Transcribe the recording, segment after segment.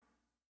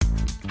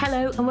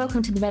Hello and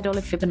welcome to the Red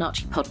Olive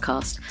Fibonacci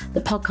podcast, the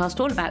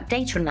podcast all about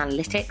data and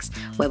analytics,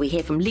 where we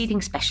hear from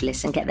leading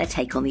specialists and get their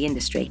take on the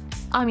industry.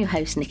 I'm your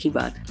host, Nikki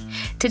Rudd.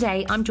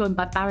 Today, I'm joined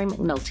by Barry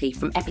McNulty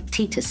from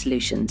Epictetus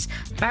Solutions.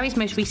 Barry's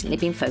most recently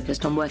been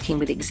focused on working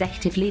with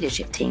executive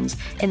leadership teams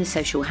in the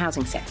social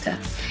housing sector.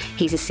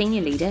 He's a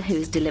senior leader who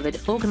has delivered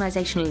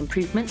organisational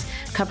improvements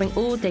covering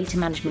all data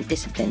management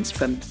disciplines,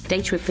 from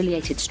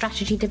data-affiliated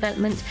strategy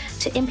development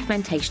to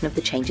implementation of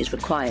the changes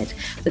required,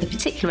 with a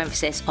particular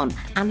emphasis on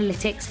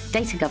analytics,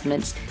 data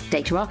governance,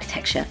 data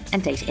architecture,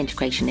 and data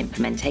integration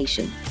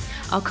implementation.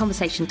 Our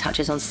conversation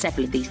touches on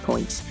several of these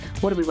points.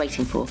 What are we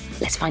waiting for?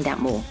 Let's find out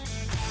more.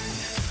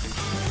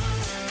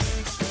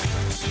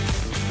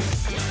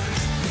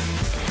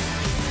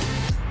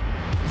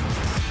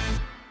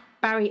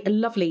 Barry,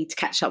 lovely to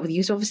catch up with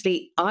you. So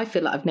obviously, I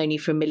feel like I've known you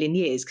for a million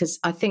years, because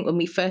I think when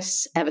we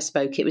first ever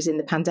spoke, it was in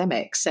the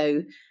pandemic.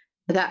 So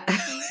that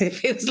it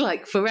feels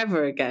like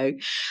forever ago.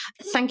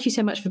 Thank you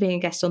so much for being a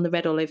guest on the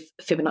Red Olive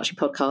Fibonacci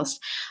podcast.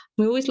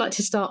 We always like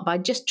to start by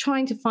just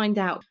trying to find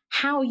out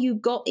how you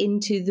got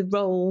into the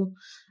role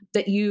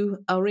that you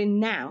are in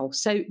now.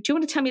 So do you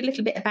want to tell me a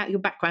little bit about your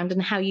background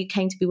and how you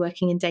came to be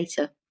working in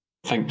data?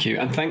 Thank you.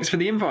 And thanks for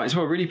the invite as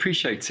well. I really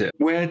appreciate it.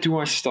 Where do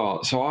I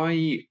start? So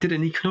I did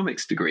an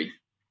economics degree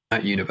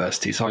at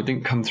university. So I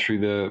didn't come through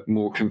the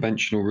more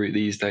conventional route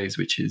these days,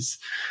 which is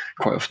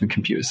quite often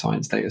computer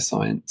science, data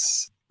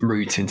science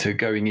route into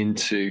going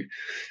into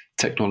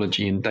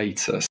technology and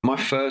data. My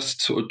first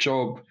sort of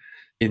job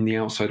in the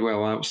outside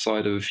world,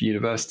 outside of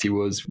university,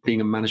 was being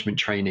a management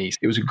trainee.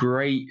 It was a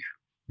great,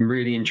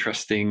 really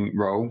interesting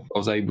role. I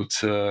was able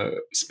to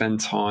spend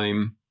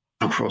time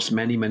across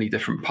many, many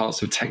different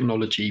parts of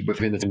technology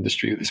within the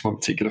industry of this one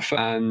particular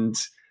firm, and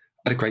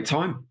had a great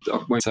time.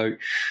 So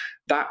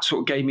that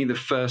sort of gave me the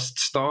first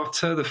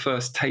starter, the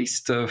first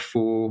taster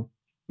for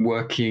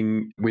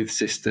working with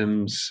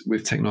systems,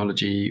 with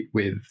technology,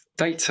 with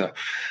data.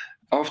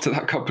 After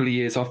that couple of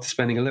years, after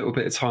spending a little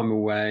bit of time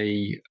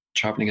away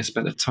traveling, I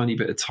spent a tiny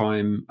bit of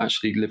time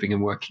actually living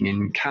and working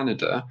in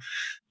Canada.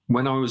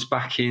 When I was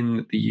back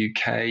in the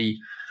UK,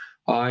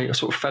 I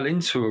sort of fell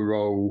into a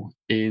role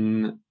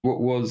in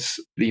what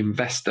was the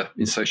investor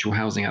in social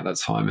housing at that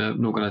time,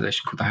 an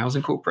organisation called the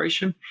Housing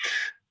Corporation.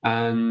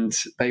 And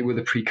they were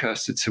the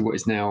precursor to what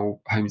is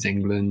now Homes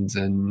England,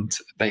 and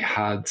they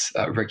had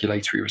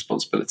regulatory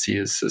responsibility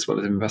as well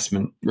as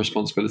investment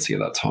responsibility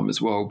at that time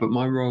as well. But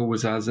my role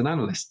was as an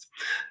analyst,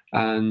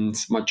 and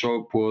my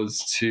job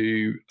was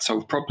to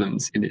solve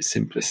problems in its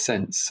simplest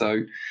sense.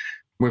 So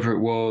whether it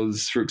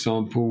was, for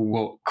example,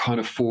 what kind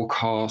of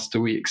forecast are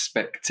we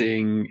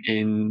expecting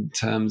in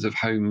terms of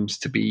homes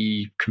to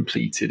be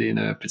completed in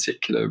a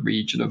particular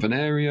region of an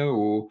area,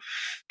 or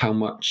how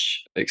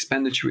much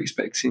expenditure we're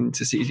expecting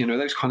to see,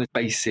 those kind of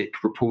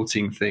basic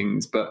reporting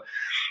things, but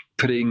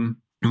putting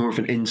more of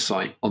an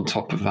insight on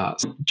top of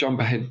that. So jump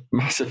ahead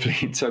massively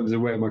in terms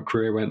of where my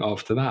career went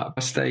after that.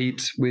 I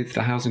stayed with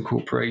the Housing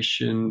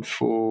Corporation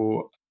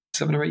for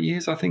 7 or 8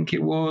 years, I think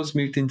it was,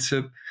 moved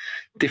into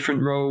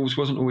different roles,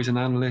 wasn't always an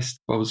analyst.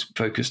 I was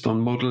focused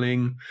on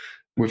modelling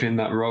within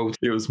that role.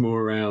 It was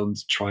more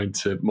around trying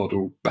to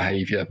model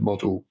behaviour,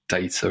 model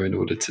data in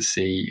order to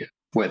see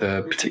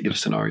whether particular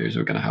scenarios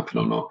were going to happen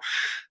or not.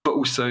 But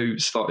also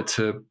started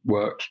to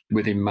work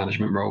within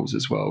management roles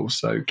as well.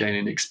 So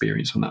gaining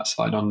experience on that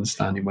side,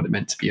 understanding what it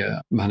meant to be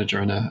a manager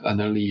and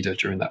a leader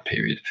during that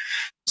period.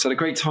 So had a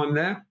great time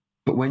there.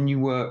 But when you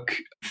work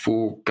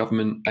for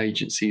government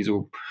agencies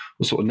or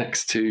sort of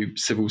next to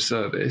civil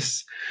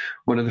service,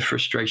 one of the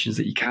frustrations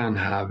that you can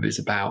have is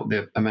about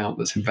the amount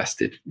that's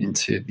invested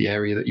into the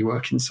area that you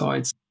work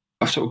inside.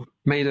 I've sort of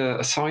made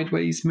a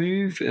sideways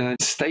move,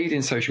 stayed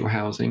in social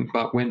housing,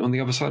 but went on the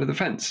other side of the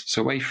fence.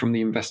 So away from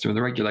the investor and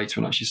the regulator,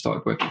 and actually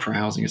started working for a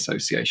housing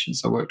association.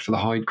 So I worked for the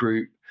Hyde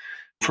Group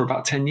for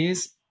about 10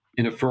 years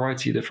in a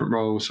variety of different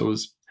roles. So I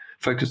was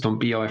focused on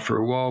BI for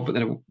a while, but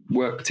then I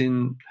worked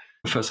in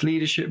first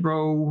leadership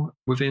role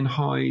within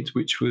Hyde,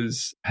 which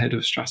was head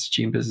of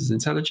strategy and business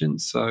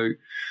intelligence. So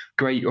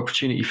great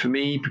opportunity for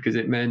me, because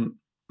it meant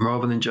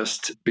rather than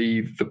just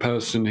be the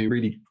person who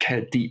really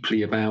cared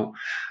deeply about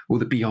all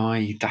the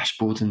BI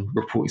dashboards and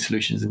reporting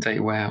solutions and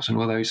data warehouse and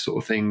all those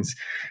sort of things,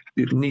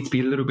 it needs to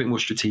be a little bit more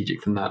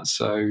strategic than that.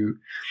 So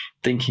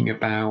thinking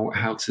about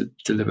how to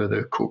deliver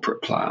the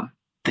corporate plan,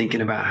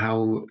 thinking about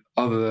how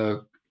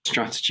other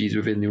strategies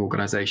within the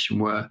organisation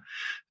were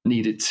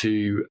needed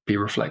to be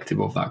reflective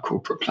of that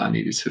corporate plan,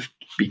 needed to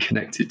be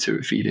connected to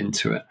it, feed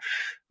into it.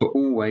 But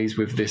always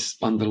with this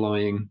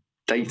underlying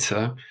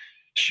data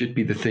should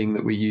be the thing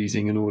that we're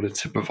using in order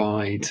to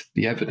provide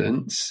the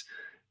evidence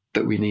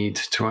that we need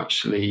to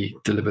actually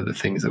deliver the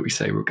things that we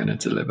say we're going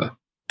to deliver.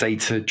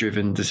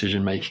 Data-driven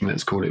decision-making,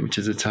 let's call it, which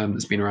is a term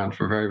that's been around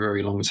for a very,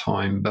 very long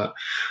time, but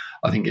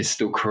I think it's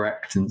still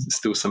correct and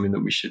still something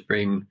that we should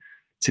bring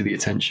to the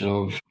attention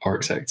of our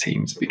exec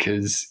teams,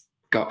 because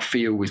gut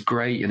feel is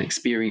great and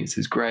experience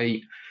is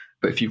great,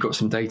 but if you've got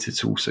some data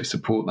to also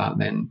support that,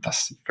 then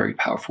that's a very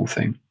powerful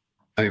thing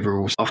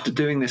overall. After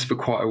doing this for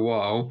quite a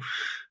while,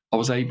 I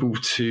was able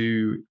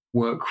to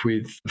work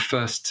with the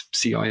first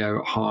CIO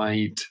at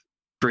Hyde,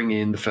 bring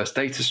in the first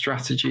data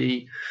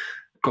strategy,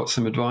 got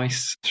some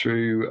advice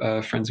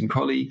through friends and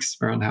colleagues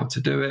around how to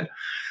do it.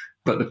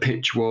 But the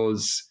pitch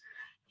was,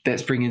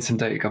 let's bring in some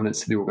data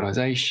governance to the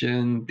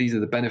organization. These are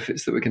the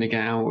benefits that we're going to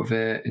get out of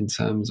it in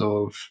terms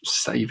of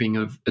saving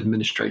of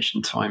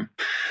administration time.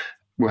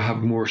 We'll have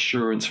more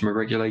assurance from a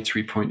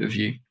regulatory point of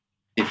view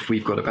if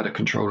we've got a better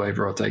control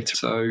over our data.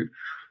 So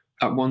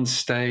at one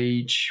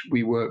stage,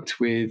 we worked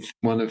with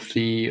one of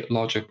the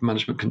larger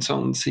management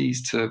consultancies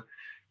to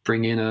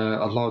bring in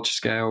a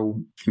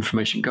large-scale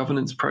information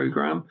governance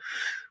program,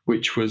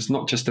 which was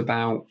not just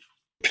about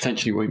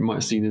potentially what you might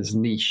have seen as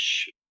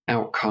niche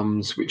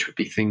outcomes, which would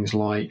be things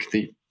like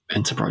the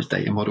enterprise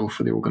data model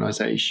for the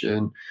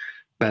organization,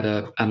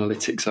 better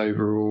analytics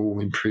overall,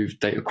 improved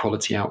data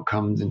quality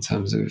outcomes in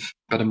terms of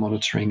better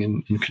monitoring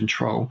and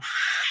control.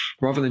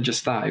 Rather than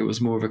just that, it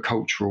was more of a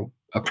cultural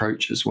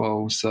approach as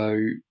well. So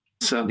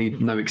certainly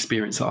no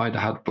experience that I'd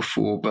had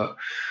before, but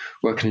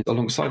working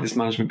alongside this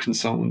management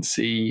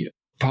consultancy,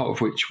 part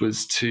of which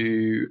was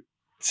to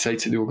say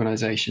to the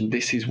organization,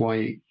 this is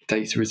why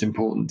data is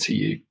important to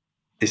you.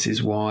 This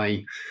is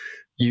why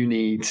you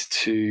need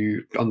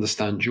to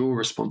understand your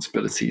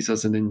responsibilities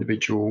as an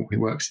individual who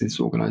works in this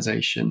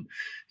organization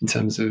in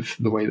terms of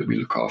the way that we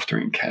look after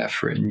and care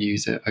for it and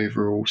use it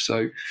overall.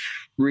 So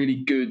really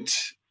good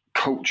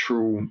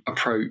cultural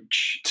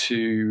approach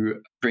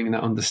to bringing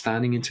that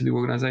understanding into the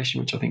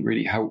organization, which I think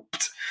really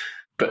helped,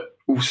 but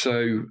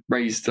also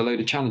raised a load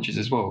of challenges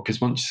as well.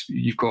 Because once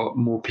you've got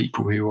more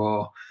people who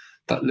are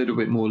that little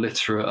bit more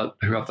literate,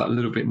 who have that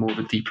little bit more of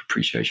a deep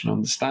appreciation and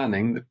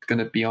understanding, they're going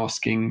to be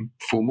asking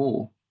for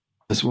more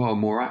as well,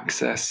 more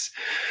access,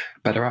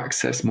 better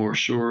access, more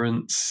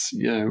assurance,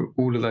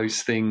 all of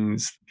those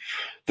things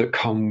that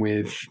come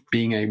with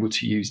being able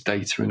to use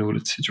data in order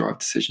to drive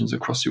decisions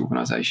across the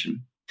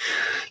organization.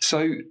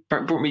 So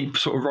that brought me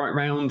sort of right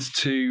round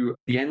to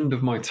the end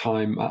of my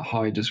time at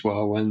Hyde as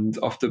well. And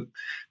after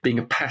being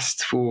a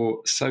pest for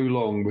so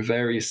long with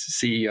various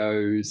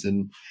CEOs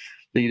and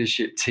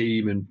leadership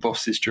team and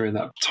bosses during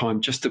that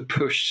time, just to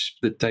push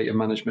the data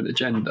management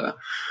agenda,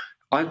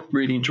 I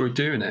really enjoyed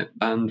doing it.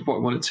 And what I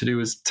wanted to do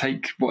was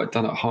take what I'd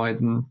done at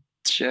Hyde and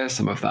share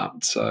some of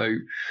that. So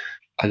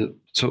I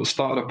sort of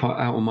started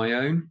out on my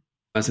own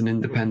as an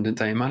independent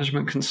data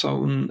management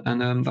consultant,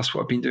 and that's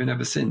what I've been doing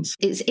ever since.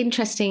 It's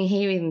interesting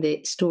hearing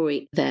the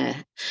story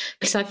there,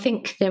 because I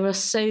think there are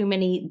so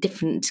many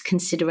different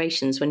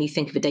considerations when you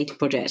think of a data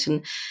project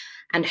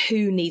and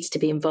who needs to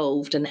be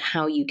involved and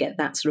how you get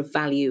that sort of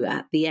value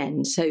at the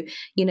end. So,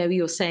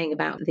 you're saying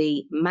about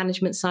the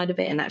management side of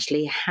it and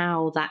actually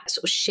how that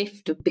sort of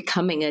shift of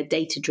becoming a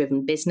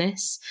data-driven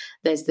business.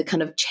 There's the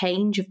kind of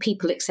change of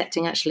people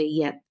accepting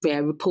actually,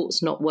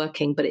 report's not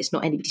working, but it's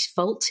not anybody's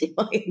fault. It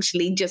might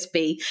actually just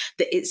be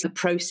that it's a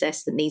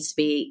process that needs to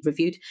be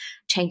reviewed.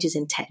 Changes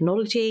in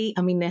technology.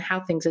 I mean, how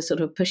things are sort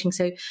of pushing.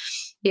 So,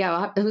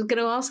 I was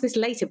going to ask this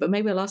later, but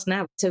maybe I'll ask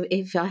now. So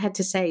if I had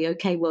to say,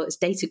 okay, well, it's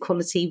data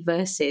quality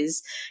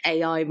versus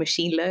AI,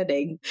 machine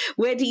learning,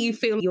 where do you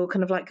feel you're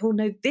kind of like, oh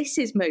no, this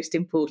is most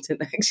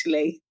important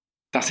actually?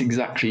 That's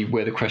exactly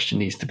where the question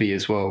needs to be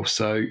as well.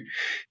 So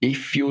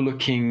if you're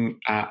looking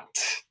at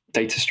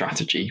data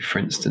strategy, for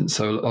instance,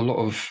 so a lot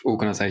of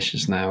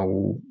organizations now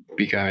will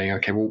be going,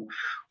 okay, well,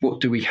 what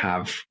do we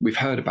have? We've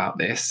heard about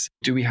this.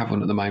 Do we have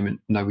one at the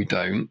moment? No, we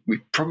don't. We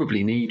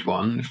probably need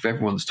one if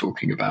everyone's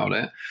talking about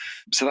it.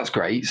 So that's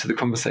great. So the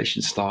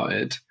conversation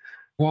started.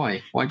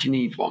 Why? Why do you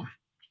need one?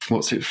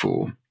 What's it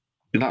for?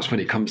 And that's when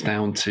it comes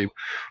down to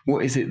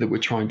what is it that we're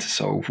trying to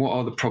solve? What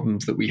are the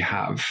problems that we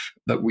have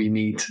that we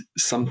need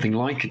something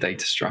like a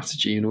data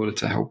strategy in order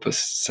to help us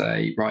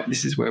say, right,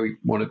 this is where we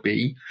want to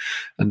be.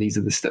 And these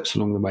are the steps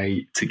along the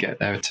way to get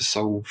there to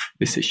solve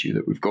this issue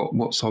that we've got.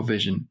 What's our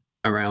vision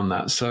around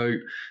that? So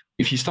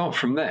if you start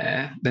from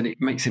there, then it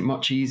makes it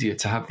much easier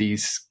to have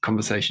these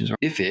conversations.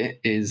 If it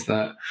is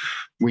that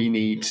we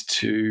need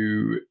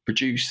to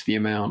reduce the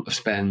amount of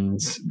spend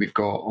we've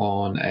got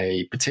on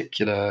a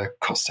particular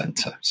cost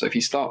center. So if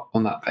you start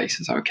on that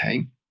basis,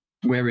 okay,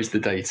 where is the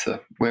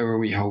data? Where are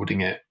we holding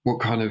it? What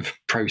kind of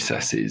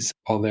processes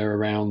are there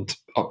around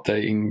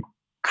updating,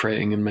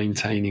 creating and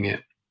maintaining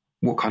it?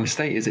 What kind of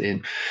state is it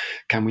in?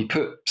 Can we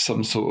put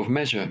some sort of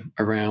measure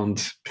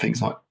around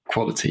things like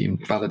quality and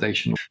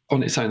validation?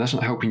 On its own, that's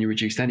not helping you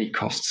reduce any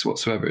costs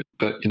whatsoever.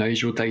 But,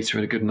 is your data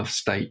in a good enough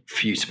state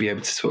for you to be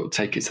able to sort of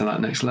take it to that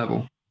next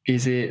level?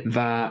 Is it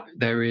that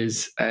there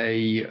is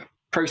a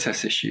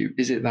process issue?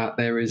 Is it that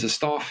there is a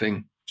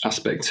staffing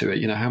aspect to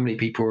it? How many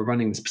people are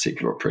running this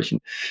particular operation?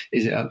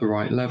 Is it at the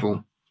right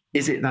level?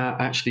 Is it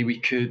that actually we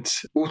could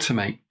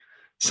automate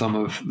some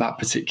of that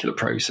particular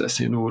process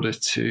in order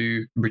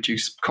to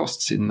reduce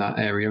costs in that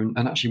area? And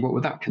actually, what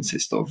would that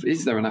consist of?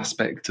 Is there an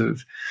aspect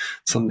of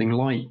something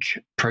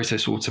like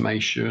process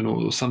automation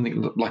or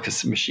something like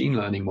a machine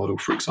learning model,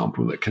 for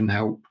example, that can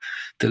help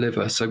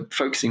deliver? So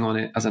focusing on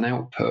it as an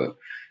output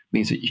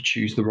means that you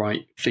choose the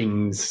right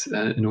things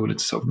in order to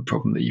solve the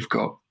problem that you've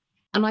got.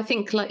 And I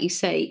think, like you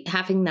say,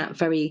 having that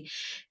very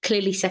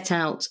clearly set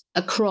out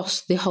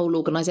across the whole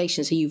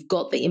organisation, so you've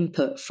got the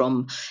input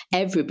from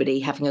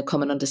everybody having a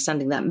common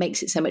understanding, that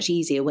makes it so much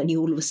easier when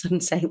you all of a sudden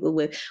say,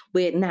 well,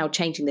 we're now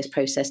changing this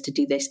process to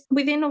do this.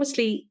 Within,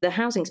 obviously, the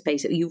housing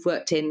space that you've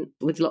worked in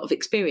with a lot of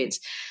experience,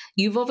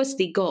 you've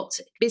obviously got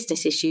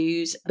business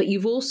issues, but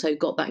you've also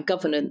got that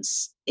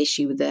governance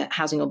issue with the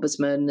Housing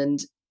Ombudsman.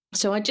 And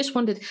so I just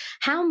wondered,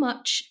 how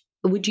much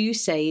would you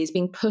say is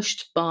being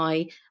pushed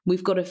by,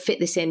 we've got to fit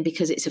this in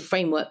because it's a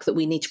framework that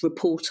we need to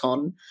report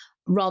on,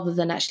 rather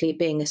than actually it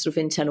being a sort of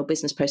internal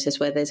business process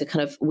where there's a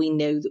kind of, we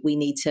know that we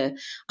need to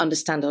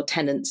understand our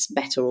tenants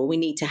better, or we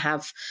need to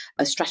have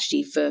a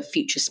strategy for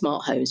future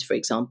smart homes, for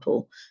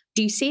example.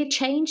 Do you see a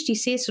change? Do you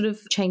see a sort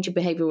of change of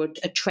behaviour or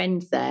a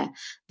trend there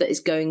that is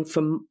going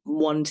from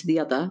one to the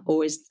other?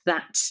 Or is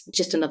that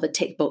just another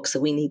tick box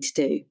that we need to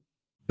do?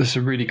 That's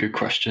a really good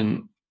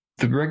question.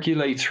 The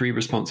regulatory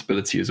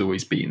responsibility has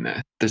always been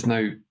there. There's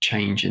no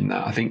change in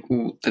that. I think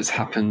all that's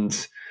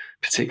happened,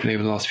 particularly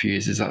over the last few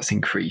years, is that's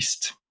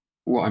increased.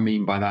 What I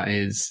mean by that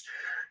is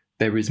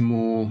there is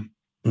more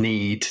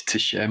need to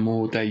share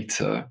more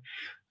data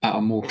at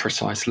a more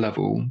precise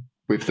level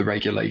with the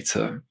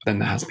regulator than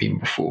there has been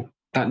before.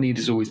 That need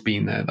has always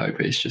been there, though,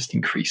 but it's just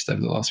increased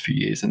over the last few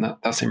years. And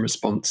that's in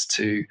response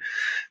to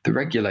the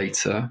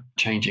regulator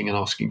changing and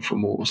asking for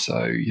more.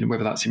 So,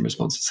 whether that's in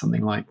response to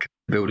something like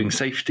building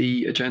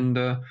safety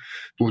agenda,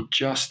 or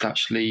just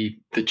actually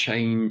the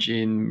change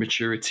in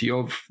maturity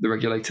of the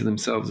regulator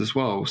themselves as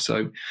well.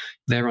 So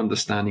their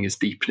understanding is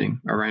deepening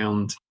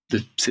around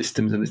the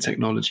systems and the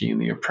technology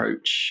and the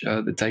approach,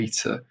 the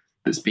data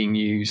that's being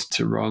used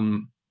to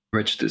run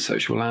registered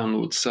social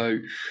landlords. So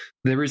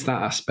there is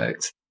that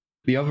aspect.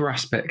 The other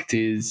aspect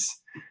is,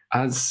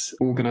 as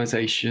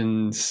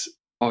organizations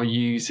are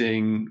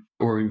using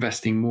or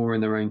investing more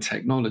in their own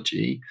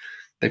technology,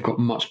 they've got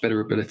much better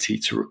ability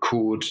to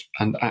record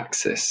and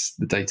access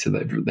the data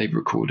they've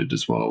recorded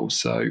as well.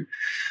 So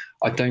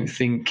I don't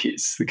think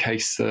it's the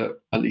case that,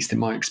 at least in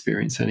my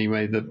experience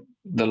anyway,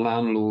 the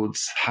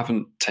landlords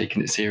haven't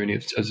taken it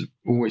seriously, as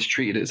always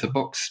treated it as a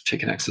box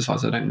ticking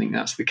exercise. I don't think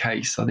that's the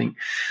case. I think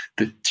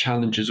the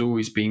challenge has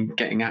always been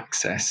getting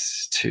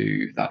access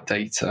to that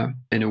data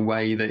in a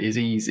way that is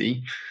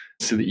easy,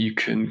 so that you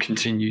can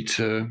continue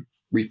to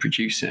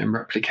reproduce it and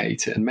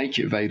replicate it and make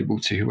it available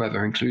to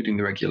whoever, including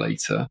the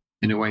regulator,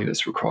 in a way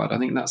that's required. I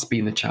think that's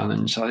been the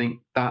challenge. I think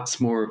that's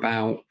more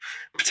about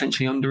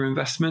potentially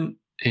underinvestment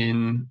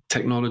in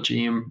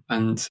technology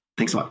and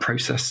things like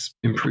process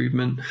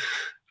improvement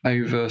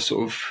over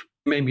sort of,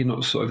 maybe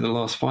not sort of the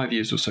last 5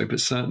 years or so,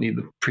 but certainly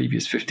the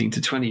previous 15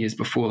 to 20 years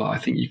before that. I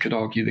think you could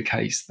argue the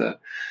case that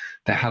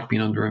there had been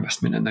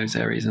underinvestment in those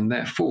areas, and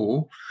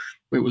therefore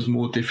it was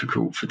more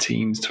difficult for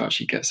teams to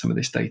actually get some of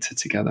this data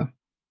together.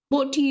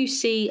 What do you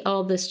see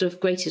are the sort of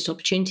greatest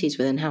opportunities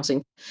within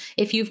housing?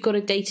 If you've got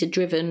a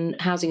data-driven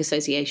housing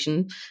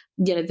association,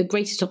 the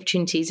greatest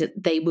opportunities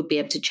that they would be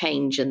able to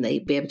change and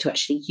they'd be able to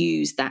actually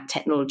use that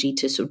technology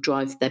to sort of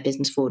drive their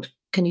business forward.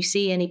 Can you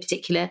see any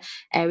particular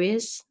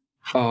areas?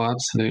 Oh,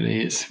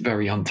 absolutely. It's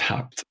very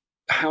untapped.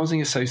 Housing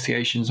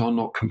associations are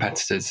not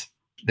competitors.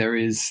 There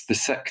is the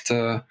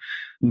sector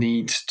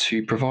needs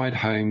to provide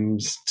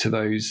homes to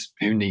those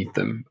who need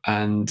them.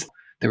 And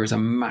there is a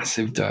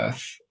massive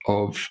dearth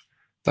of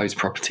those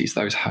properties,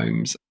 those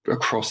homes,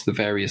 across the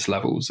various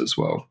levels as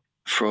well,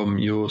 from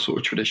your sort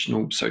of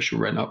traditional social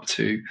rent up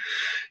to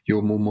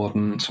your more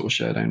modern sort of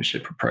shared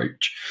ownership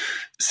approach.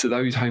 So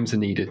those homes are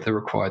needed, they're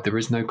required. There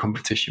is no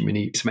competition. We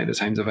need to make those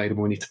homes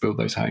available. We need to build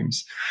those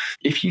homes.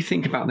 If you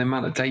think about the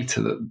amount of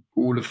data that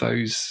all of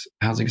those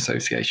housing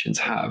associations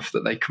have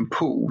that they can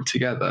pull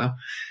together,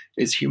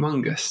 it's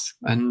humongous.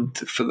 And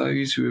for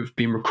those who have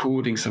been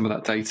recording some of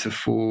that data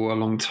for a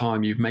long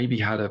time, you've maybe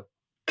had a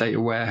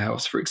data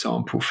warehouse, for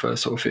example, for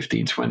sort of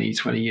 15,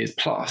 20 years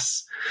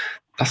plus.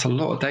 That's a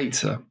lot of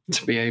data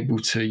to be able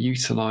to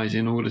utilize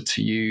in order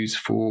to use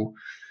for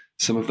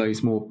some of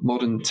those more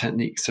modern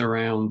techniques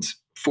around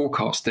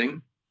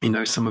forecasting.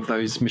 Some of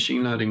those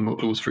machine learning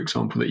models, for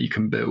example, that you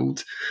can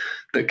build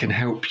that can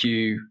help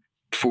you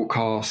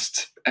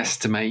forecast,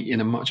 estimate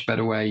in a much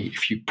better way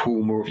if you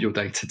pull more of your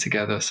data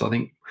together. So I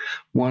think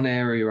one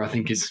area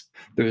is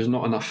there is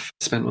not enough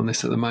spent on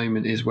this at the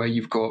moment is where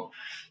you've got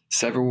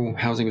several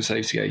housing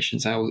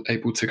associations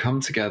able to come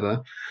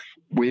together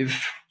with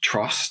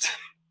trust,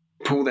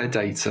 pull their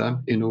data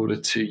in order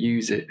to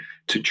use it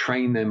to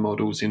train their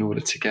models in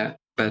order to get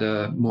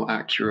better, more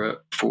accurate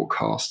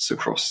forecasts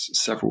across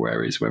several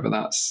areas, whether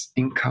that's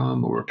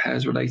income or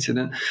repairs related.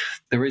 And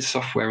there is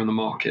software on the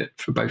market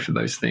for both of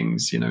those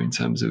things, in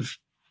terms of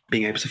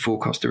being able to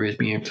forecast arrears,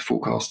 being able to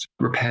forecast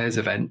repairs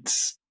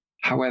events.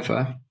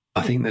 However,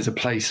 I think there's a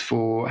place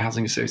for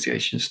housing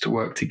associations to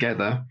work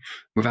together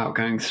without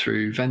going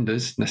through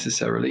vendors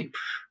necessarily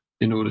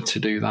in order to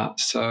do that.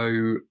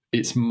 So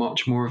it's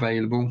much more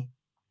available.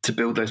 to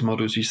build those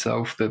models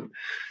yourself. The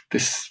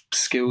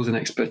skills and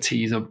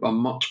expertise are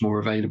much more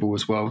available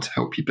as well to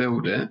help you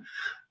build it.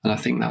 And I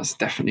think that's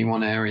definitely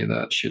one area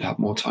that should have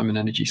more time and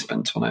energy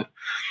spent on it.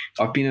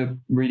 I've been a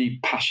really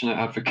passionate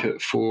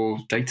advocate for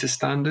data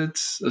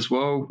standards as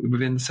well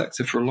within the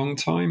sector for a long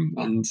time.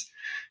 And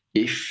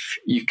if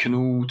you can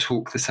all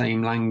talk the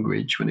same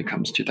language when it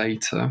comes to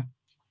data,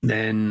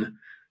 then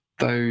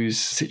those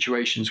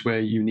situations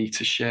where you need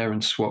to share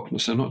and swap,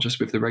 so not just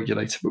with the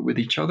regulator, but with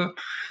each other,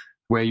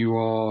 where you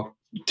are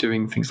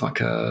doing things like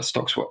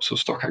stock swaps or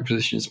stock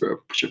acquisitions,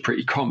 which are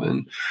pretty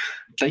common,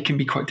 they can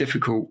be quite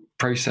difficult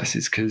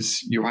processes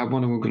because you'll have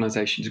one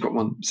organisation who's got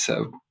one set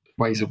of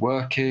ways of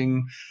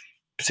working,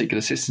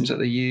 particular systems that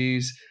they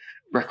use,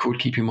 record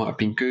keeping might have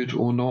been good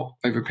or not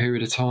over a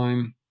period of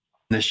time.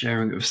 They're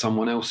sharing it with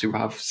someone else who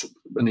have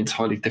an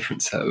entirely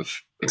different set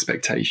of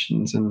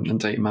expectations and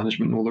data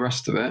management and all the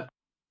rest of it.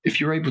 If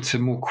you're able to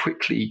more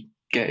quickly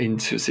get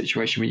into a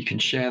situation where you can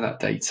share that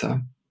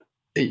data,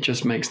 it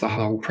just makes the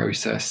whole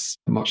process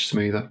much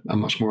smoother and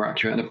much more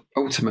accurate, and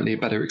ultimately a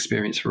better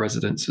experience for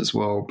residents as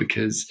well,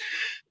 because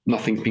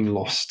nothing's being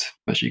lost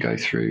as you go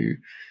through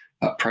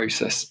that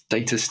process.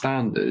 Data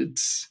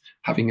standards,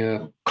 having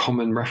a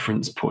common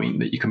reference point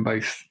that you can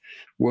both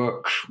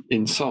work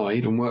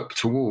inside and work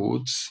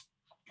towards,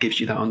 gives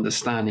you that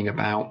understanding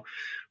about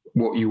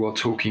what you are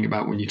talking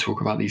about when you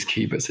talk about these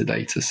key bits of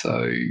data.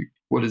 So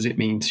what does it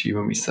mean to you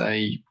when we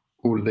say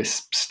all of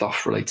this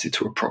stuff related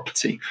to a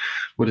property?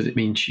 What does it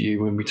mean to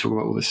you when we talk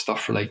about all this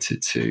stuff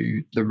related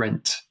to the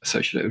rent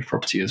associated with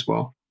property as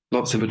well?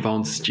 Lots of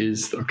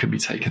advantages that could be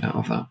taken out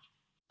of that.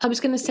 I was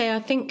going to say, I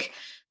think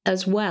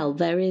as well,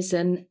 there is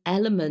an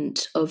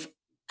element of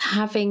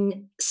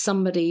having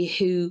somebody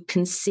who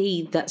can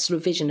see that sort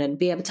of vision and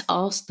be able to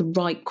ask the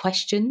right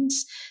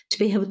questions to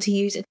be able to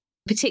use it.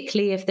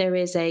 Particularly if there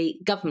is a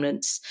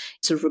governance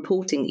sort of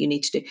reporting that you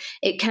need to do.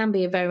 It can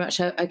be a very much,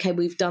 okay,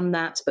 we've done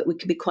that, but we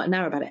can be quite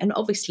narrow about it. And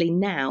obviously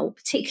now,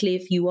 particularly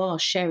if you are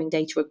sharing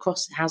data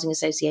across housing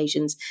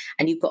associations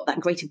and you've got that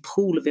greater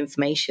pool of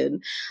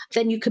information,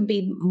 then you can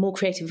be more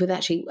creative with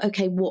actually,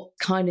 okay, what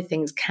kind of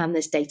things can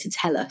this data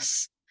tell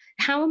us?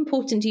 How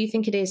important do you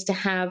think it is to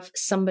have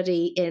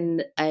somebody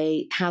in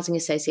a housing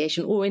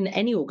association or in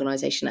any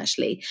organisation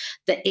actually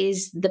that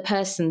is the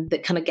person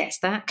that kind of gets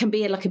that, can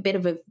be like a bit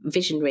of a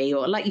visionary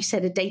or, like you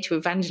said, a data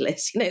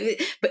evangelist,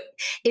 but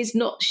is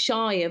not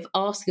shy of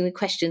asking the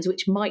questions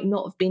which might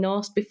not have been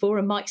asked before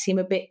and might seem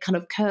a bit kind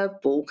of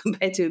curveball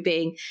compared to it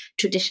being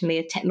traditionally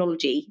a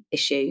technology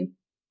issue?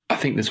 I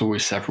think there's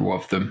always several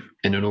of them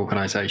in an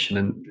organisation,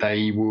 and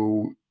they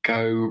will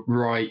go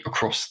right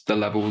across the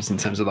levels in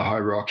terms of the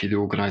hierarchy of the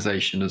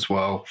organisation as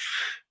well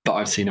that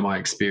I've seen in my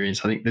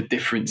experience. I think the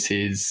difference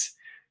is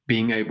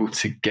being able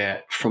to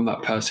get from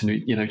that person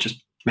who,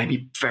 just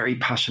maybe very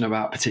passionate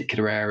about a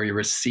particular area,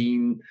 has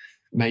seen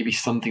maybe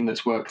something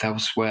that's worked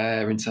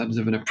elsewhere in terms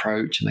of an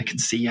approach, and they can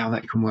see how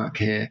that can work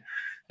here.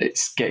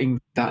 It's getting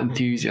that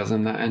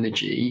enthusiasm, that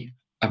energy,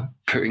 and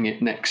putting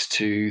it next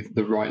to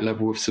the right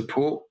level of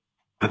support.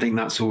 I think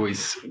that's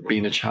always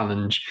been a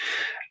challenge.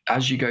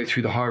 As you go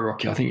through the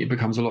hierarchy, I think it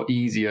becomes a lot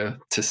easier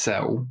to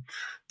sell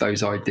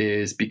those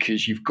ideas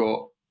because you've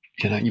got,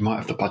 you might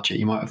have the budget,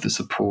 you might have the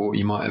support,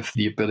 you might have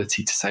the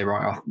ability to say,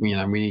 right, we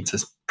need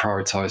to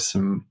prioritize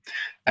some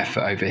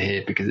effort over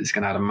here because it's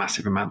going to add a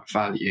massive amount of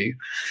value.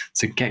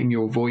 So getting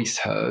your voice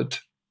heard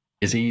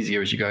is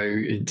easier as you go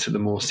into the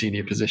more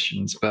senior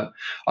positions. But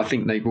I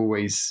think they've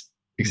always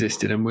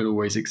existed and will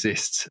always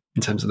exist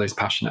in terms of those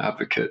passionate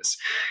advocates.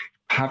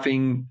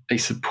 Having a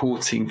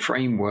supporting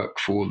framework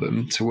for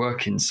them to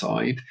work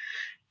inside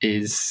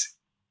is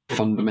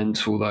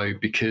fundamental, though,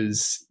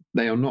 because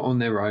they are not on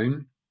their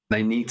own.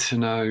 They need to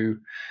know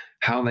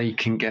how they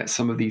can get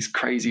some of these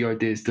crazy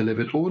ideas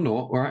delivered or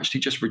not, or actually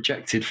just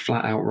rejected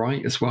flat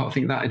outright as well. I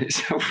think that in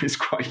itself is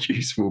quite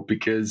useful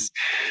because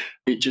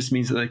it just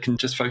means that they can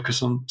just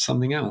focus on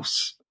something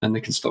else and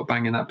they can stop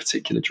banging that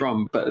particular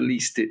drum. But at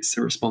least it's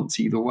a response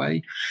either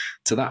way.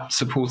 So that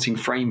supporting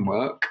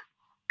framework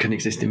can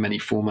exist in many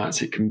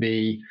formats. It can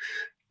be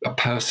a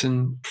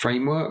person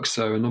framework.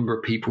 So a number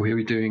of people who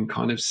are doing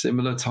kind of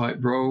similar type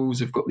roles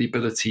have got the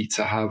ability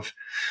to have,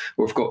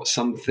 or have got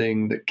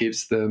something that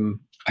gives them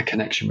a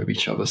connection with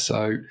each other.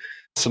 So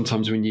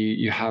sometimes when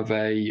you have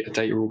a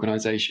data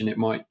organization, it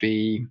might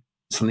be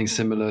something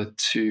similar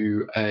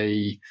to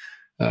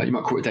you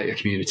might call it a data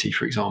community,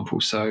 for example.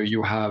 So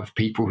you'll have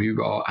people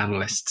who are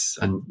analysts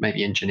and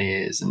maybe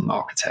engineers and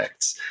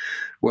architects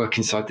work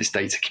inside this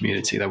data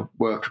community. They'll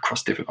work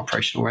across different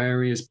operational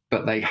areas,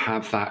 but they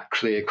have that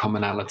clear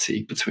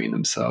commonality between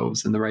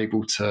themselves and they're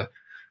able to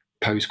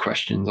pose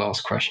questions,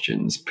 ask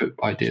questions, put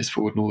ideas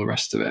forward and all the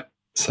rest of it.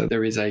 So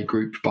there is a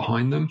group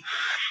behind them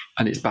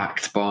and it's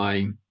backed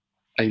by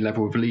a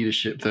level of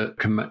leadership that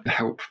can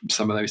help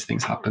some of those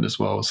things happen as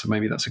well. So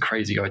maybe that's a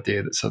crazy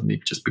idea that suddenly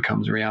just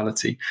becomes a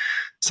reality.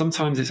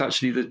 Sometimes it's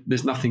actually that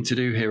there's nothing to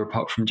do here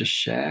apart from just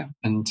share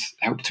and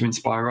help to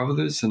inspire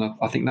others. And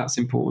I think that's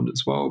important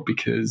as well,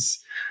 because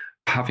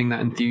having that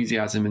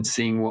enthusiasm and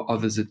seeing what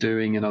others are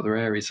doing in other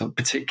areas,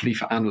 particularly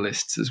for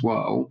analysts as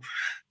well,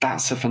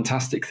 that's a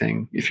fantastic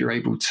thing. If you're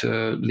able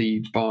to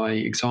lead by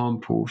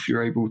example, if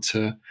you're able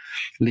to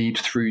lead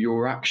through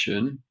your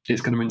action,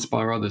 it's going to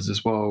inspire others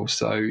as well.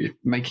 So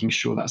making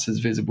sure that's as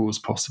visible as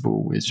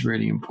possible is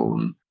really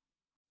important.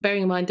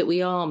 Bearing in mind that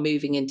we are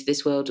moving into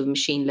this world of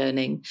machine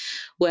learning,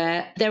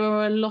 where there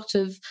are a lot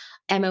of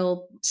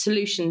ML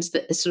solutions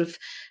that are sort of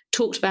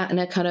talked about in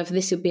a kind of,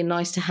 this would be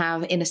nice to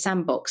have in a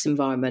sandbox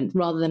environment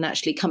rather than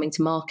actually coming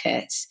to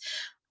market.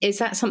 Is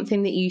that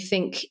something that you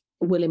think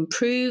will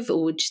improve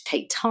or would just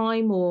take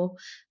time? Or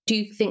do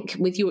you think,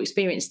 with your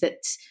experience, that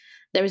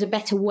there is a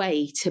better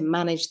way to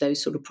manage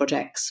those sort of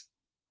projects?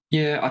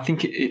 Yeah, I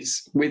think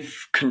it's with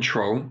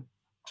control.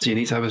 So you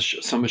need to have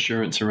some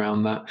assurance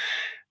around that.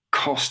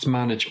 Cost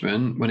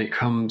management when it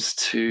comes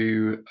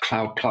to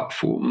cloud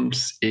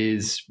platforms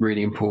is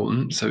really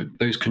important. So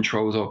those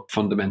controls are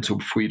fundamental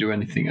before you do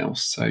anything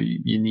else. So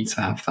you need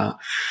to have that.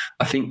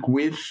 I think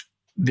with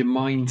the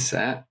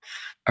mindset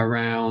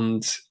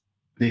around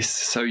this,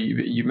 so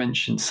you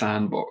mentioned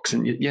sandbox,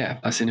 and yeah,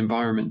 that's an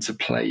environment to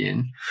play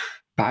in.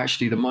 But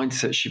actually the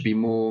mindset should be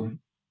more,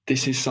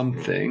 this is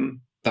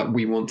something that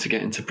we want to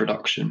get into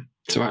production.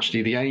 So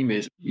actually the aim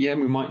is, yeah,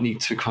 we might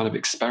need to kind of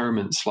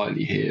experiment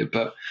slightly here,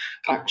 but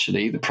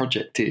actually the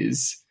project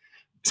it's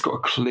got a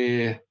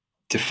clear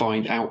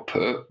defined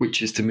output,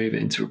 which is to move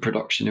it into a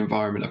production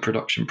environment, a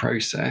production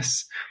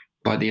process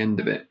by the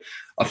end of it.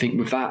 I think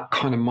with that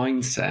kind of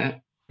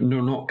mindset,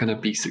 you're not going to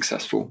be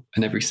successful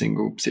in every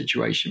single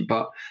situation,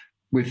 but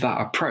with that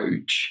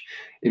approach,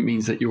 it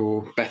means that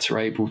you're better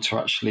able to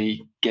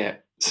actually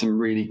get some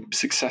really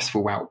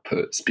successful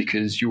outputs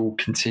because you'll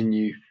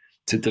continue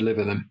to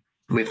deliver them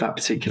with that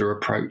particular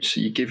approach.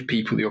 So you give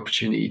people the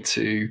opportunity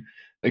to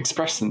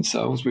express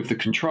themselves with the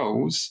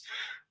controls,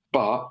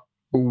 but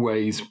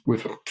always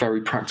with a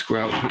very practical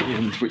output at the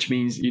end, which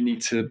means you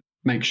need to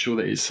make sure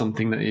that it's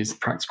something that is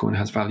practical and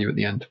has value at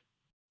the end.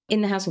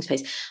 In the housing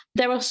space,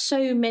 there are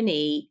so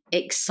many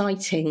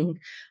exciting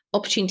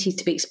opportunities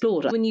to be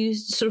explored. When you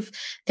sort of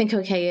think,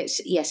 okay,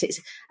 it's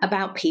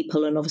about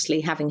people and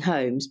obviously having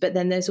homes, but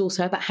then there's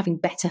also about having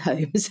better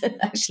homes and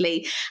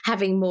actually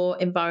having more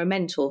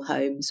environmental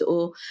homes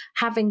or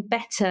having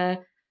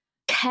better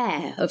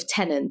care of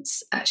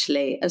tenants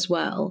actually as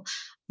well.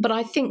 But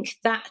I think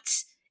that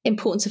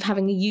importance of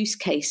having a use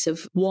case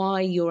of why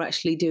you're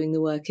actually doing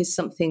the work is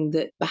something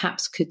that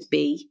perhaps could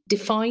be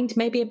defined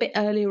maybe a bit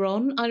earlier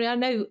on. I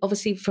know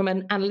obviously from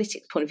an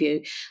analytics point of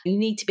view, you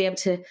need to be able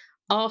to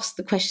ask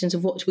the questions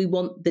of what do we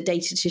want the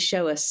data to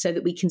show us so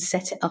that we can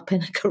set it up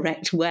in a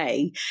correct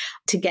way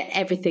to get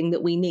everything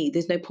that we need.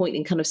 There's no point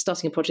in kind of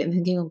starting a project and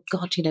thinking, oh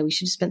God, we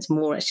should have spent some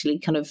more actually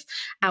kind of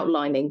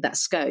outlining that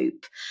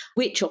scope.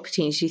 Which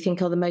opportunities do you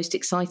think are the most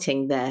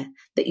exciting there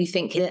that you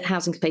think that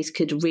housing space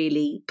could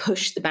really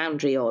push the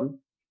boundary on?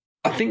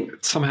 I think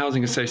some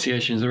housing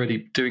associations are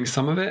already doing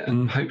some of it,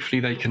 and hopefully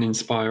they can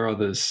inspire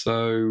others.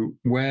 So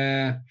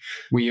where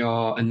we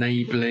are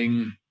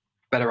enabling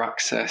better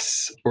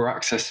access or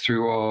access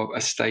through our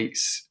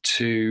estates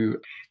to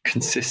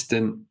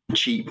consistent,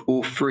 cheap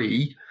or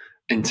free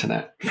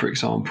internet, for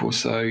example.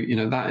 So,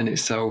 that in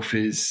itself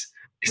it's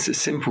a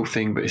simple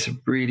thing, but it's a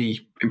really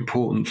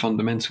important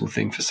fundamental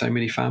thing for so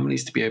many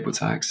families to be able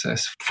to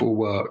access for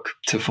work,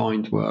 to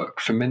find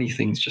work, for many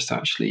things, just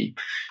actually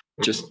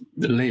just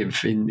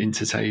live in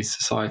today's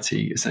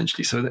society,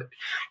 essentially. So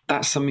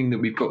that's something that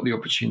we've got the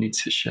opportunity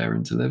to share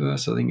and deliver.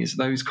 So I think it's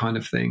those kind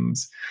of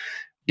things.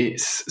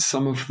 It's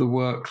some of the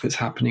work that's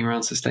happening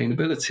around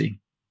sustainability.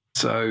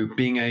 So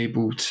being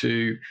able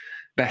to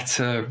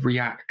better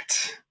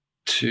react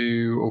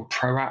to, or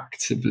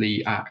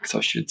proactively act,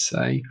 I should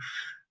say,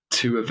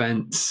 to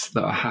events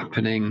that are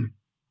happening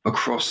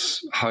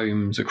across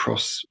homes,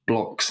 across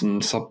blocks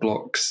and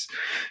sub-blocks,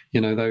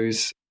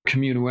 those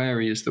communal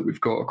areas that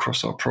we've got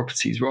across our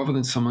properties, rather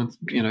than someone,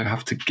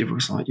 have to give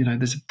us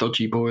there's a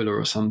dodgy boiler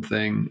or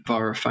something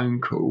via a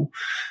phone call.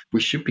 We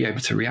should be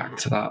able to react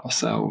to that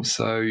ourselves.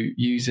 So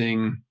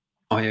using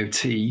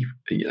IoT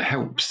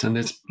helps, and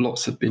there's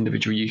lots of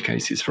individual use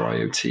cases for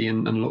IoT,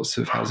 and lots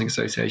of housing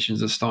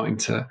associations are starting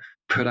to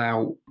put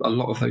out a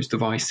lot of those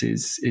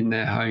devices in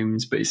their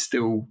homes, but it's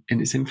still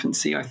in its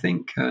infancy, I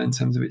think, in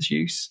terms of its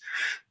use.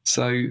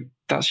 So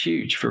that's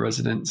huge for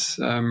residents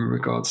in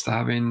regards to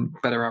having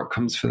better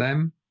outcomes for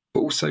them.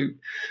 But also,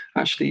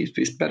 actually,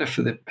 it's better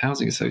for the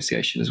housing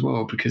association as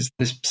well, because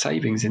there's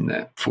savings in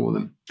there for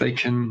them. They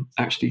can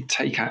actually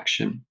take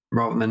action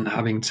rather than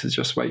having to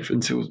just wait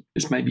until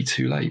it's maybe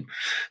too late,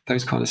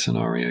 those kind of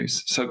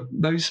scenarios. So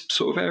those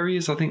sort of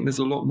areas, I think there's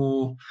a lot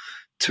more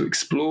to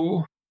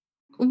explore.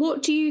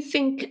 What do you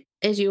think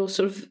is your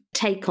sort of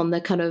take on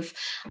the kind of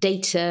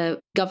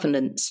data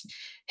governance?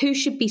 Who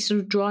should be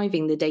sort of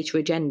driving the data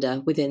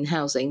agenda within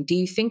housing? Do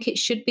you think it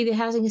should be the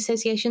housing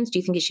associations? Do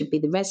you think it should be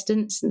the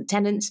residents and the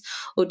tenants?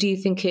 Or do you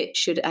think it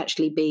should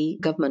actually be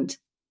government?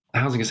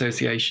 Housing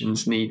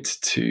associations need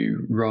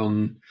to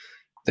run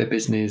their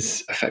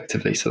business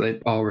effectively. So they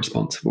are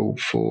responsible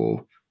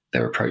for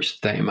their approach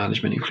to data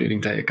management,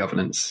 including data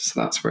governance. So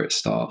that's where it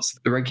starts.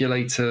 The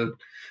regulator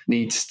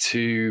needs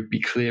to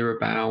be clear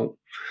about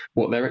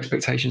what their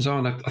expectations are.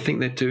 And I think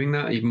they're doing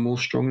that even more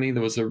strongly.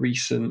 There was a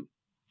recent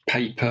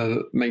paper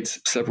that made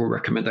several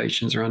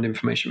recommendations around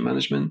information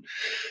management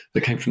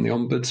that came from the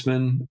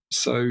Ombudsman.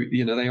 So,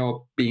 they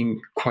are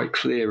being quite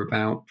clear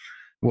about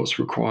what's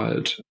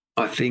required.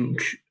 I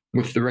think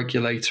with the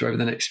regulator over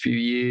the next few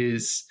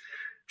years,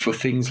 for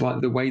things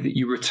like the way that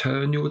you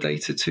return your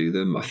data to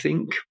them, I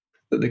think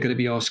that they're going to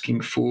be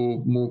asking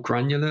for more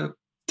granular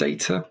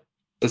data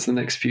as the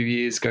next few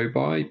years go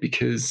by,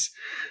 because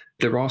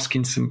they're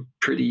asking some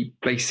pretty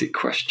basic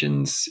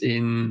questions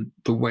in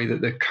the way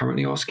that they're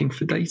currently asking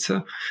for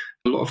data.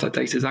 A lot of that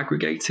data is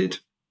aggregated.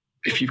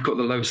 If you've got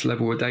the lowest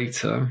level of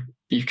data,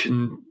 you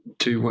can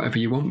do whatever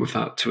you want with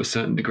that to a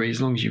certain degree, as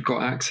long as you've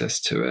got access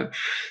to it.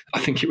 I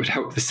think it would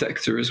help the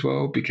sector as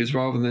well, because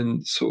rather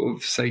than sort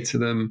of say to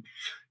them,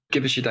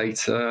 give us your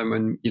data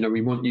and,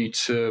 we want you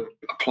to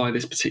apply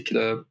this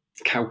particular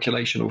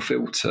calculation or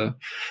filter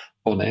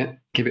on it,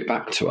 give it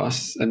back to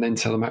us, and then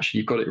tell them, actually,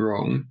 you've got it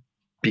wrong,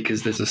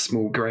 because there's a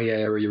small grey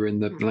area in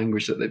the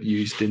language that they've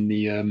used in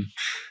the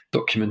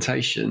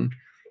documentation.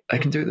 They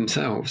can do it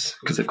themselves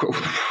because they've got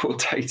all the raw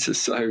data.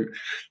 So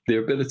the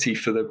ability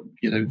for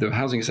the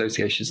housing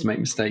associations to make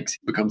mistakes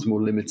becomes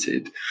more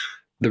limited.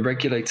 The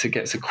regulator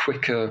gets a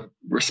quicker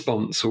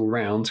response all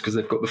round because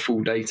they've got the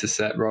full data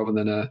set rather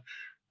than a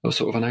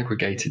sort of an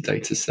aggregated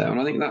data set. And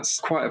I think that's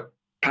quite a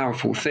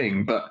powerful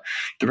thing, but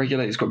the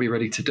regulator's got to be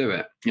ready to do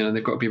it.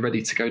 They've got to be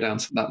ready to go down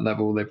to that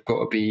level. They've got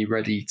to be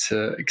ready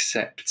to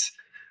accept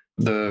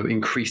the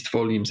increased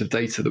volumes of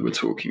data that we're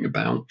talking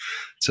about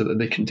so that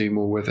they can do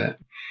more with it.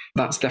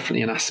 That's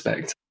definitely an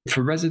aspect.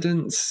 For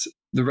residents,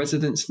 the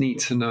residents need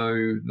to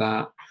know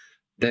that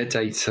their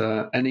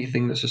data,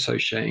 anything that's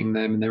associating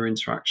them and their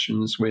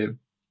interactions with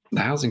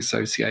the housing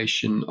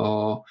association,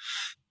 are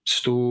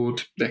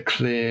stored, they're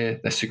clear,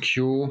 they're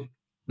secure.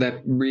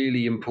 They're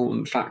really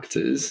important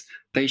factors.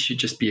 They should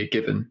just be a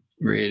given,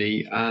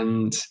 really.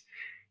 And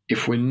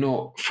if we're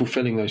not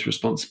fulfilling those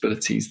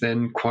responsibilities,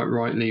 then quite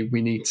rightly,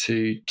 we need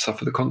to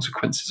suffer the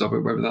consequences of it,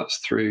 whether that's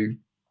through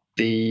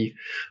the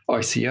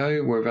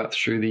ICO, whether that's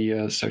through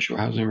the social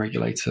housing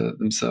regulator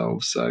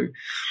themselves. So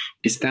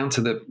it's down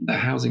to the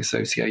housing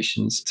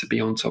associations to be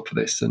on top of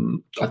this.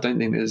 And I don't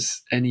think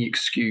there's any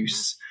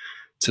excuse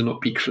to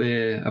not be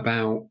clear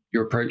about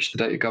your approach to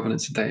data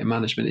governance and data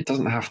management. It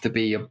doesn't have to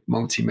be a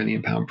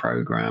multi-million-pound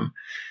program.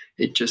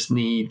 It just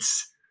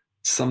needs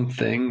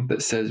something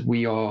that says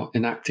we are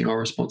enacting our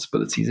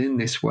responsibilities in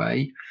this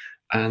way,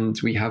 and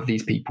we have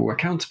these people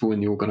accountable in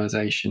the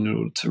organisation in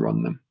order to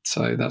run them.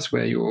 So that's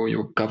where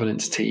your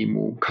governance team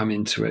will come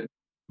into it.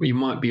 You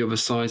might be of a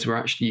size where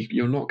actually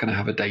you're not going to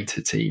have a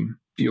data team.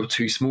 You're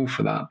too small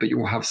for that, but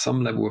you'll have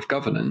some level of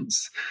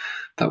governance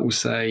that will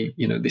say,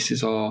 this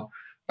is our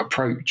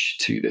approach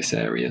to this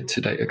area, to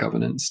data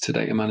governance, to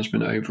data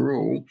management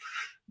overall,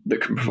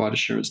 that can provide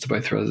assurance to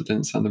both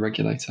residents and the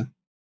regulator.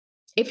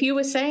 If you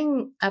were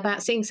saying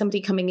about seeing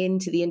somebody coming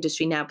into the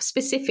industry now,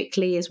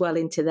 specifically as well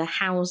into the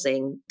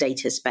housing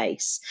data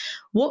space,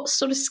 what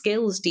sort of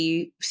skills do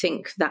you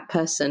think that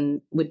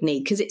person would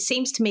need? Because it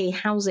seems to me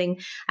housing,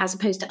 as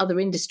opposed to other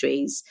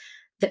industries,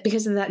 that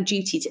because of that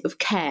duty of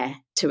care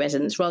to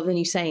residents, rather than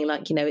you saying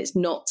it's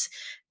not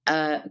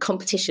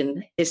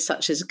competition is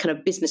such as a kind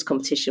of business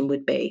competition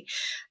would be,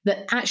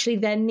 that actually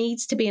there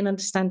needs to be an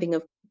understanding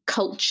of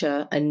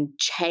culture and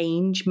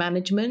change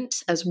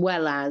management, as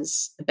well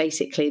as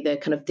basically the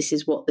kind of this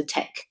is what the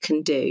tech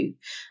can do.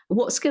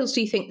 What skills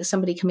do you think that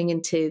somebody coming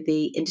into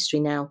the industry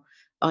now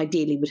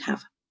ideally would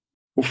have?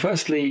 Well,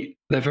 firstly,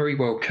 they're very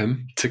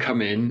welcome to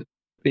come in.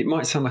 It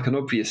might sound like an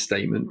obvious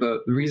statement,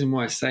 but the reason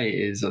why I say it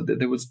is that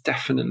there was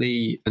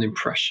definitely an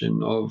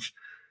impression of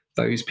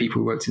those people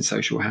who worked in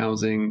social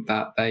housing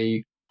that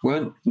they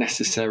weren't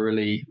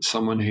necessarily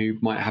someone who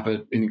might have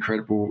an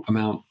incredible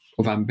amount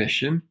of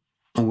ambition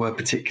or were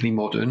particularly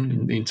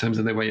modern in terms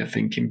of their way of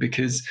thinking,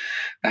 because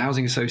the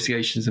housing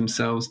associations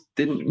themselves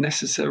didn't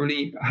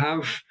necessarily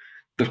have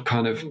the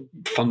kind of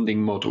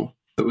funding model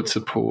that would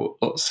support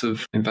lots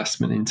of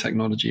investment in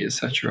technology,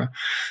 etc.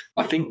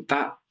 I think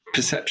that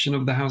perception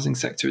of the housing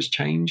sector has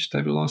changed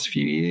over the last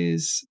few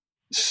years.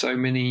 So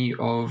many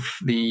of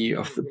the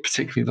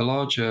particularly the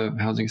larger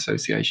housing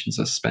associations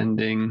are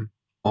spending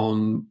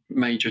on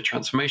major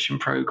transformation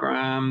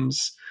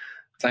programs.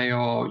 They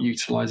are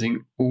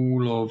utilising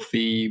all of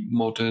the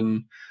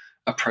modern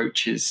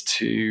approaches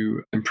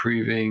to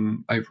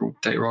improving overall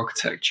data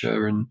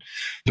architecture and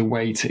the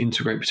way to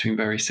integrate between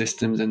various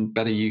systems and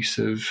better use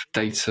of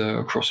data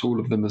across all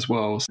of them as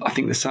well. So I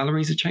think the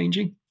salaries are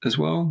changing as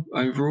well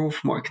overall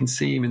from what I can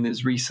see. I mean,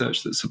 there's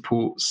research that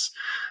supports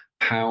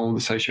how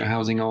the social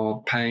housing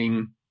are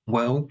paying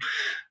well.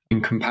 in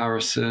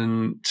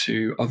comparison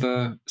to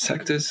other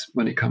sectors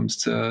when it comes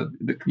to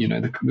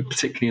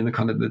particularly in the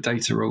kind of the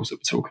data roles that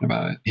we're talking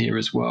about here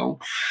as well.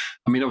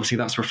 I mean, obviously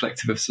that's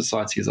reflective of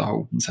society as a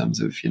whole in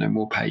terms of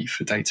more pay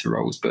for data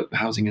roles, but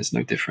housing is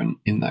no different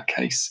in that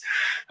case.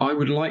 I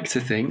would like to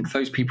think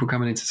those people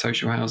coming into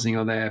social housing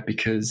are there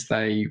because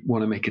they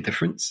want to make a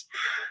difference.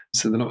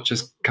 So they're not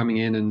just coming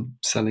in and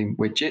selling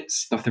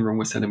widgets. Nothing wrong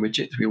with selling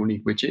widgets. We all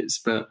need widgets,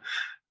 but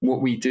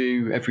what we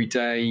do every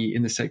day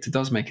in the sector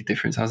does make a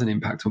difference, has an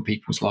impact on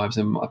people's lives.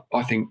 And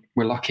I think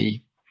we're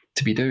lucky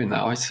to be doing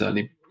that. I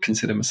certainly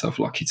consider myself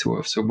lucky to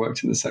have sort of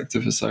worked in the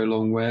sector for so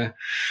long, where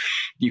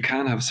you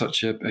can have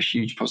such a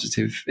huge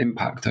positive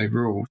impact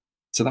overall.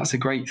 So that's a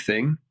great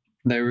thing.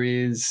 There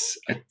is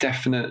a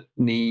definite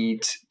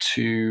need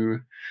to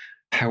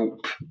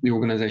help the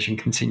organisation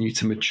continue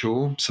to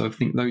mature. So I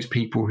think those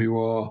people who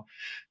are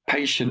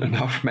patient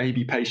enough,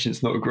 maybe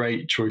patient's not a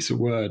great choice of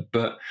word,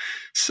 but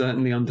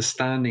certainly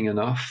understanding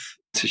enough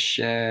to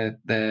share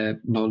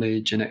their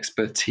knowledge and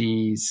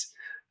expertise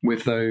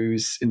with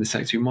those in the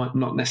sector who might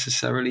not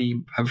necessarily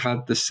have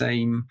had the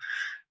same,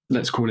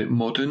 let's call it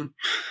modern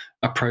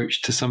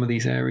approach to some of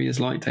these areas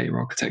like data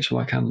architecture,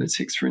 like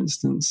analytics, for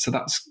instance. So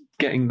that's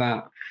getting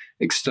that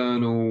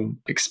external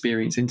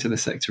experience into the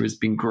sector has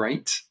been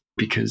great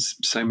because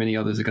so many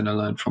others are going to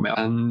learn from it.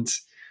 And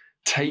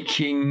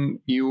taking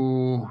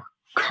your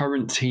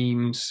current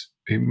teams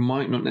who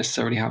might not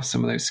necessarily have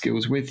some of those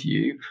skills with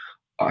you,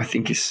 I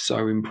think is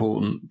so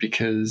important,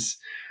 because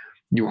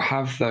you'll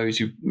have those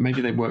who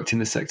maybe they've worked in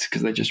the sector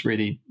because they just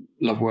really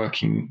love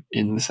working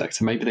in the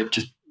sector. Maybe they've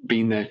just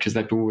been there because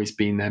they've always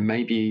been there.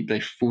 Maybe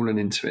they've fallen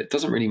into it.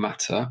 Doesn't really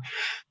matter.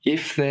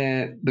 If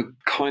they're the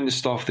kind of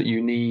staff that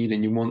you need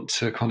and you want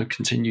to kind of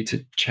continue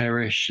to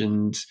cherish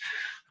and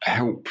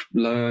help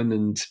learn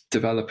and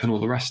develop and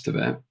all the rest of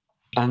it,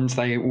 and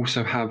they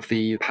also have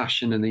the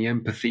passion and the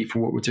empathy for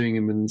what we're doing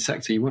in the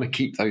sector, you want to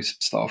keep those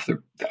staff.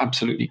 They're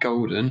absolutely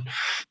golden,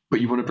 but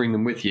you want to bring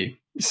them with you.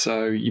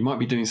 So you might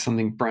be doing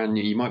something brand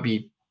new. You might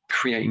be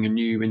creating a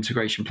new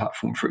integration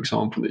platform, for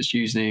example, that's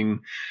using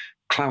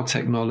cloud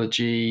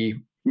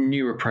technology,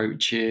 new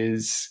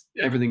approaches,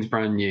 everything's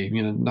brand new,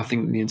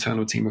 nothing the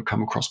internal team have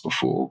come across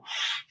before.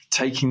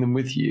 Taking them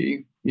with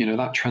you,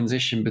 that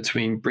transition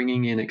between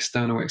bringing in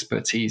external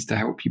expertise to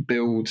help you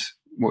build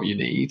what you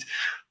need,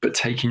 but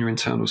taking your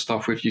internal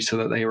staff with you so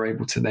that they are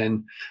able to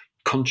then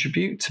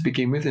contribute to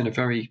begin with in a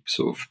very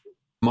sort of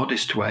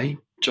modest way,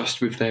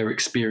 just with their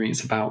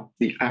experience about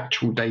the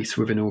actual data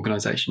within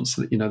organizations,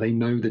 so that, they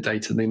know the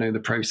data, they know the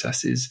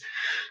processes.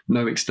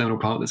 No external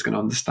partner is going to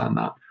understand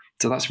that.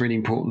 So that's really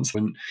important.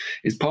 And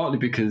it's partly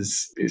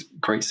because it's a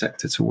great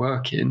sector to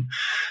work in,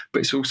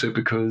 but it's also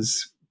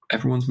because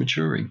everyone's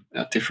maturing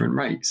at different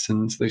rates,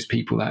 and those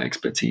people, that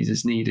expertise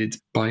is needed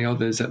by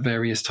others at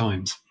various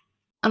times.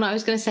 And I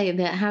was going to say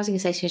that housing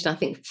association, I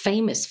think,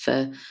 famous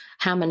for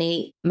how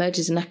many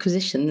mergers and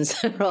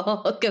acquisitions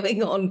are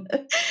going on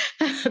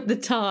at the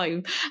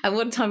time, at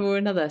one time or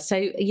another. So,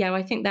 yeah,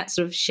 I think that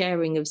sort of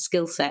sharing of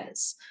skill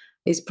sets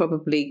is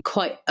probably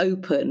quite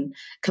open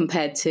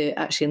compared to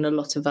actually in a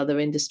lot of other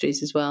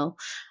industries as well.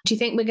 Do you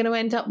think we're going to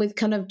end up with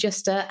kind of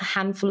just a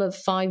handful of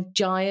 5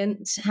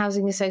 giant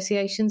housing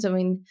associations? I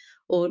mean,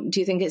 or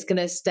do you think it's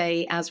going to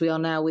stay as we are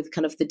now with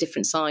kind of the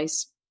different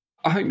size?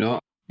 I hope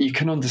not. You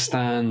can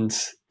understand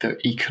the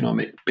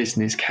economic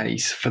business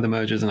case for the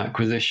mergers and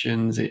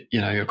acquisitions,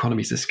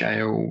 economies of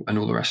scale and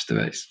all the rest of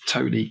it.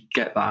 Totally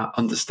get that,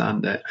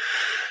 understand it.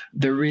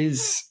 There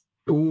is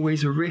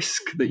always a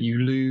risk that you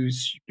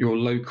lose your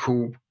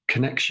local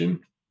connection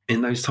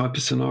in those type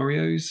of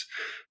scenarios.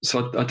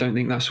 So I don't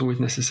think that's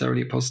always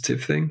necessarily a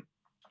positive thing.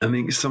 I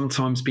think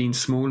sometimes being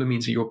smaller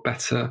means that you're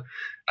better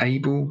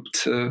able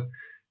to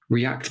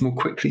react more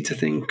quickly to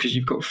things because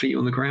you've got feet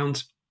on the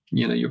ground.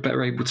 You're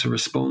better able to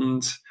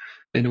respond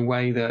in a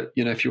way that,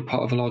 if you're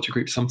part of a larger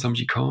group, sometimes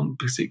you can't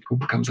because it all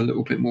becomes a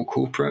little bit more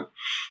corporate,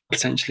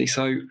 potentially.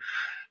 So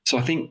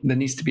I think there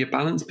needs to be a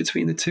balance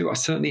between the two. I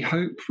certainly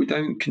hope we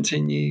don't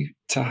continue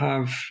to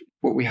have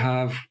what we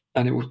have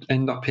and it will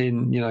end up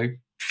in,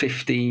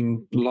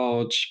 15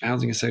 large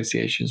housing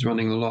associations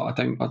running a lot.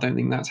 I don't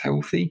think that's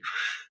healthy.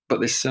 But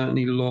there's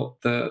certainly a lot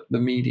that the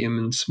medium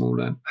and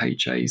smaller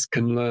HAs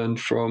can learn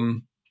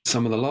from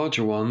some of the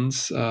larger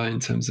ones in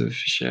terms of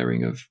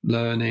sharing of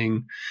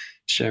learning,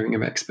 sharing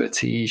of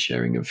expertise,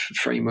 sharing of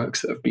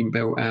frameworks that have been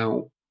built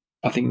out.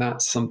 I think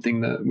that's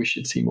something that we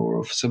should see more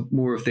of. So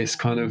more of this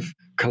kind of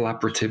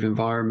collaborative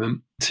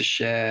environment to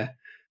share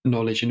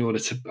knowledge in order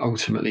to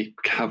ultimately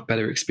have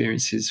better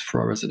experiences for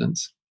our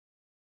residents.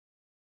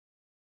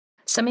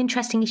 Some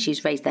interesting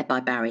issues raised there by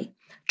Barry.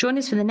 Join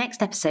us for the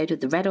next episode of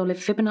the Red Olive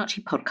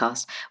Fibonacci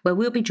podcast, where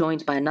we'll be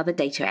joined by another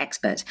data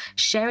expert,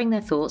 sharing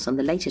their thoughts on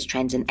the latest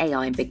trends in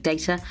AI and big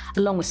data,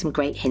 along with some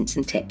great hints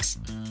and tips.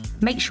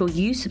 Make sure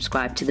you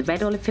subscribe to the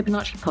Red Olive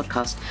Fibonacci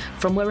podcast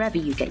from wherever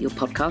you get your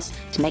podcasts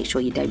to make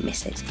sure you don't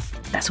miss it.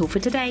 That's all for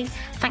today.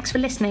 Thanks for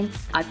listening.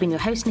 I've been your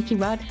host, Nikki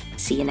Rudd.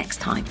 See you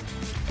next time.